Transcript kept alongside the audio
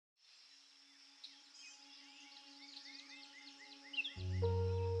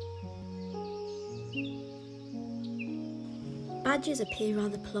Badgers appear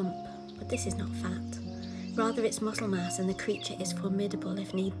rather plump, but this is not fat. Rather, it's muscle mass, and the creature is formidable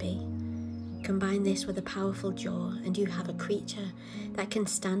if need be. Combine this with a powerful jaw and you have a creature that can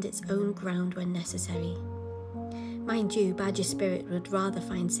stand its own ground when necessary. Mind you, Badger spirit would rather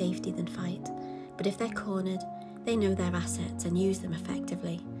find safety than fight, but if they're cornered, they know their assets and use them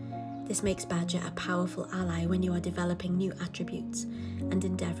effectively. This makes Badger a powerful ally when you are developing new attributes and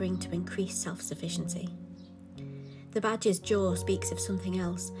endeavouring to increase self-sufficiency. The Badger's jaw speaks of something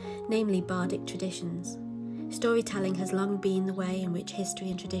else, namely bardic traditions. Storytelling has long been the way in which history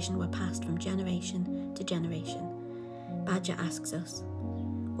and tradition were passed from generation to generation. Badger asks us,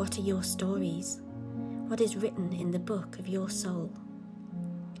 what are your stories? What is written in the book of your soul?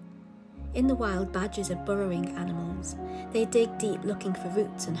 In the wild, badgers are burrowing animals. They dig deep looking for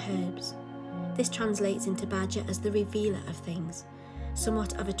roots and herbs. This translates into Badger as the revealer of things,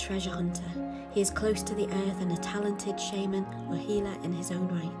 somewhat of a treasure hunter. He is close to the earth and a talented shaman or healer in his own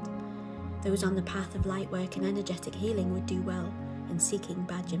right. Those on the path of light work and energetic healing would do well in seeking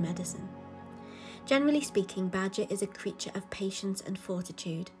Badger medicine. Generally speaking, Badger is a creature of patience and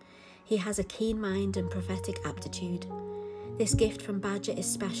fortitude. He has a keen mind and prophetic aptitude. This gift from Badger is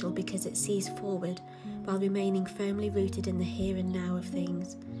special because it sees forward while remaining firmly rooted in the here and now of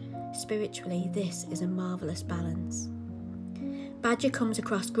things. Spiritually, this is a marvellous balance. Badger comes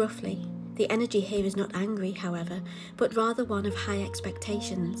across gruffly. The energy here is not angry, however, but rather one of high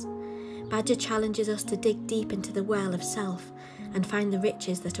expectations. Badger challenges us to dig deep into the well of self and find the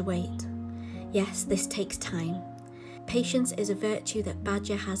riches that await. Yes, this takes time. Patience is a virtue that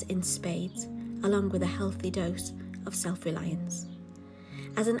Badger has in spades, along with a healthy dose of self-reliance.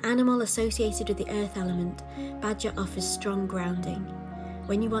 As an animal associated with the earth element, Badger offers strong grounding.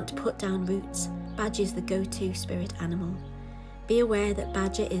 When you want to put down roots, Badger is the go-to spirit animal. Be aware that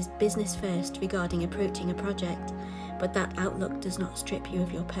Badger is business first regarding approaching a project, but that outlook does not strip you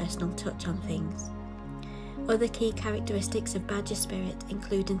of your personal touch on things. Other key characteristics of Badger spirit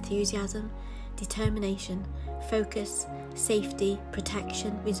include enthusiasm, determination, focus, safety,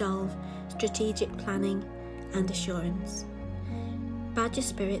 protection, resolve, strategic planning, and assurance. Badger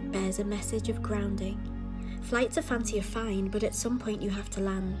spirit bears a message of grounding. Flights of fancy are fine, but at some point you have to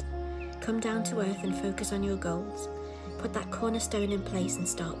land. Come down to earth and focus on your goals. Put that cornerstone in place and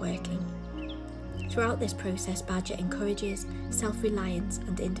start working. Throughout this process, Badger encourages self-reliance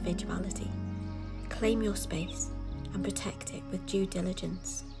and individuality. Claim your space and protect it with due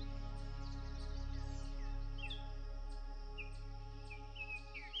diligence.